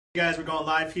Hey guys, we're going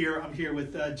live here. I'm here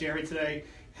with Jerry today.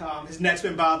 His neck's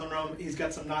been bothering him. He's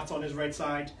got some knots on his right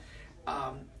side.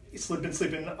 He's been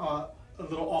sleeping a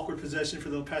little awkward position for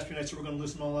the past few nights, so we're going to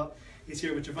loosen him all up. He's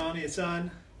here with Giovanni, his son.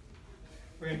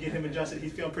 We're going to get him adjusted.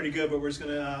 He's feeling pretty good, but we're just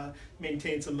going to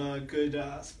maintain some good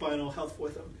spinal health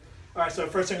with him. All right, so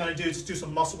first thing I'm going to do is just do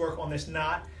some muscle work on this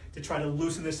knot to try to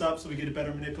loosen this up so we get a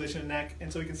better manipulation of the neck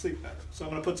and so we can sleep better. So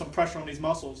I'm going to put some pressure on these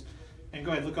muscles. And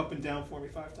go ahead, look up and down for me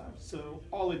 5 times. So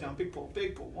all the way down, big pull,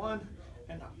 1,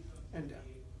 and up, and down,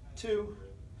 2.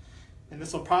 And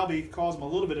this will probably cause him a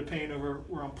little bit of pain over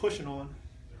where I'm pushing on,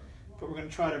 but we're gonna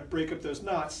try to break up those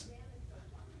knots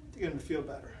to get him to feel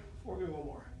better. 4, give me 1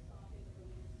 more.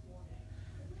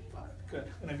 5, good.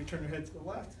 And then you turn your head to the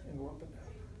left and go up and down.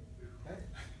 Okay?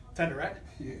 Tender, right?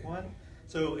 Yeah. 1.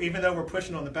 So even though we're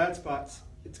pushing on the bad spots,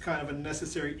 it's kind of a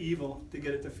necessary evil to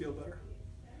get it to feel better.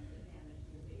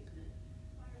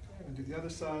 And do the other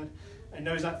side. I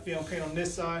know he's not feeling pain on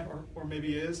this side, or maybe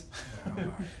he is.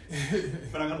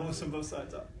 But I'm going to loosen both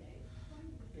sides up.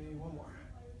 Give me 1 more.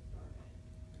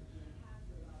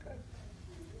 Okay.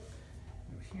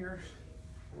 Over here.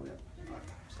 5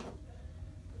 times.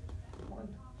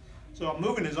 1. So I'm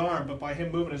moving his arm, but by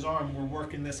him moving his arm, we're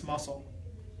working this muscle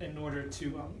in order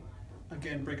to,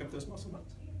 again, break up those muscle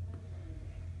knots.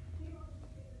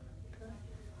 Okay.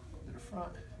 To the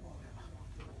front.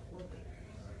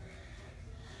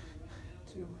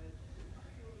 2,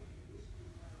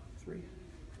 3.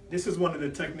 This is one of the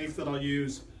techniques that I'll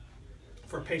use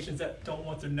for patients that don't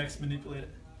want their necks manipulated.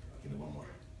 Give me 1 more.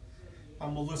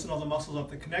 We'll loosen all the muscles up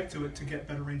that connect to it to get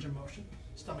better range of motion.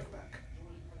 Stomach back.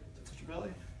 Touch your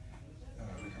belly.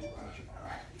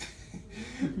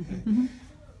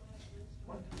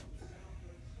 1.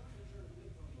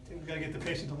 2. We've got to get the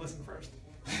patient to listen first.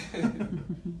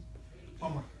 1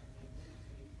 more.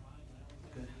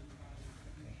 Good.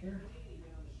 Right here.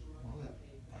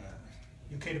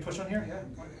 You okay to push on here? Yeah,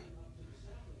 I'm good.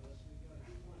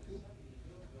 2,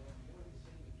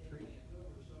 3,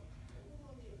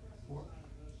 4,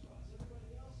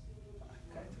 5.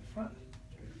 Okay, to the front.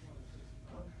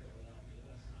 1,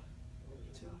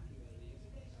 2,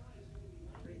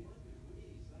 3,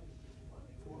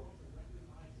 4,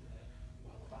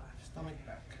 5. Stomach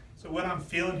back. So what I'm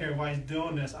feeling here while he's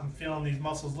doing this, I'm feeling these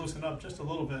muscles loosen up just a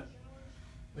little bit.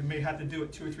 We may have to do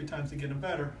it 2 or 3 times to get them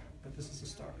better, but this is a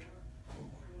start.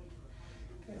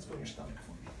 Okay, let's go to your stomach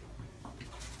for me.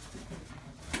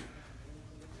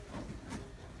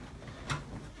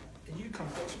 And you come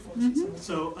closer for me.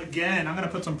 So again, I'm going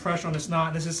to put some pressure on this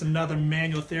knot. This is another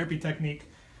manual therapy technique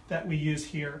that we use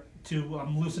here to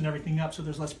loosen everything up so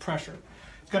there's less pressure.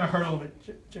 It's going to hurt a little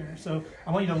bit, Jerry. So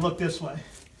I want you to look this way.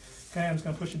 Okay, I'm just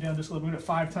going to push it down just a little bit.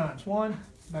 5 times. 1,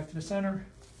 back to the center.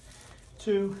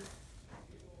 2,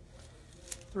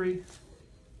 3,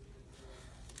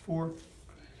 4,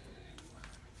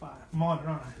 5. I'm on it,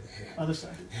 aren't I? Other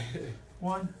side.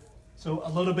 1. So a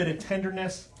little bit of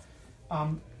tenderness.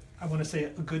 I want to say a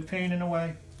good pain in a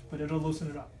way, but it'll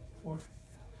loosen it up. 4,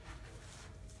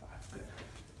 5. Good.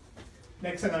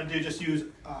 Next thing I'm going to do, just use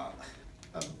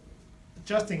an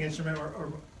adjusting instrument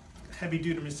or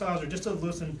heavy-duty massager just to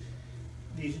loosen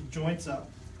these joints up.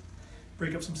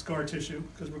 Break up some scar tissue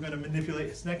because we're going to manipulate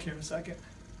his neck here in a second.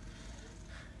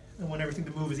 And want everything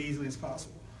to move as easily as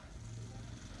possible.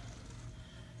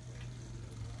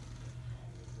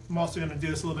 I'm also going to do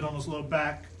this a little bit on his low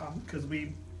back because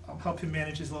we help him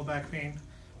manage his low back pain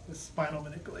with spinal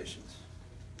manipulations.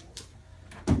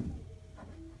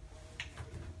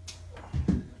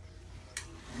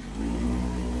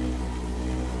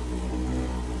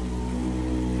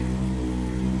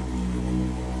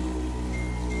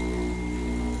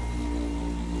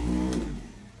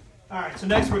 All right, so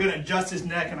next we're going to adjust his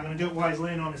neck, and I'm going to do it while he's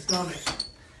laying on his stomach.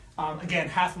 Again,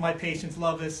 half of my patients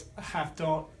love this, half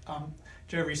don't.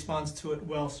 Jerry responds to it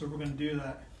well, so we're going to do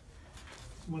that.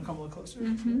 You want to come a little closer?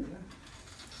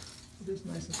 Just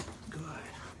nice and good.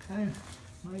 Okay,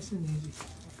 nice and easy.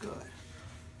 Good.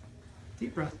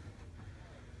 Deep breath.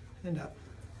 And up.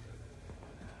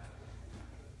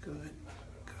 Good.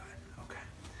 Good. Okay.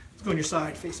 Let's go on your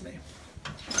side. Face me.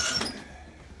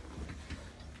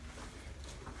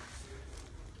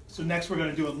 So next we're going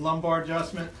to do a lumbar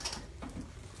adjustment.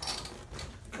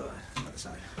 Good. Other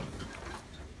side.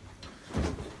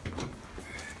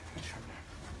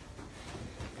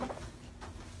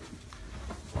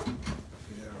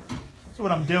 So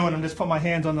what I'm doing, I'm just putting my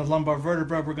hands on the lumbar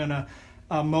vertebra. We're going to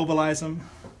mobilize them.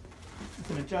 It's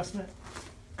an adjustment.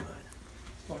 Good.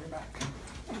 Lower your back.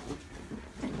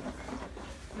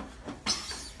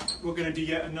 We're going to do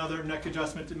yet another neck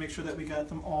adjustment to make sure that we got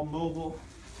them all mobile.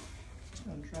 Just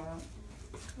going to drop.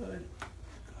 Good.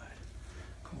 Good.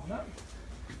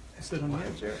 sit on the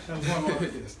edge there. That was one more.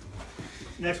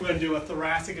 Next, we're going to do a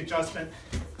thoracic adjustment.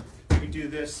 We do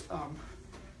this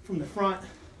from the front.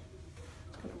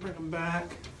 Just going to bring them back.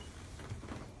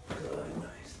 Good,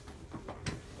 nice.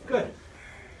 Good.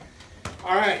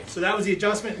 All right, so that was the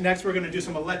adjustment. Next, we're going to do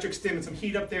some electric stim and some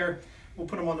heat up there. We'll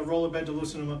put them on the roller bed to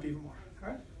loosen them up even more. All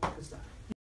right, good stuff.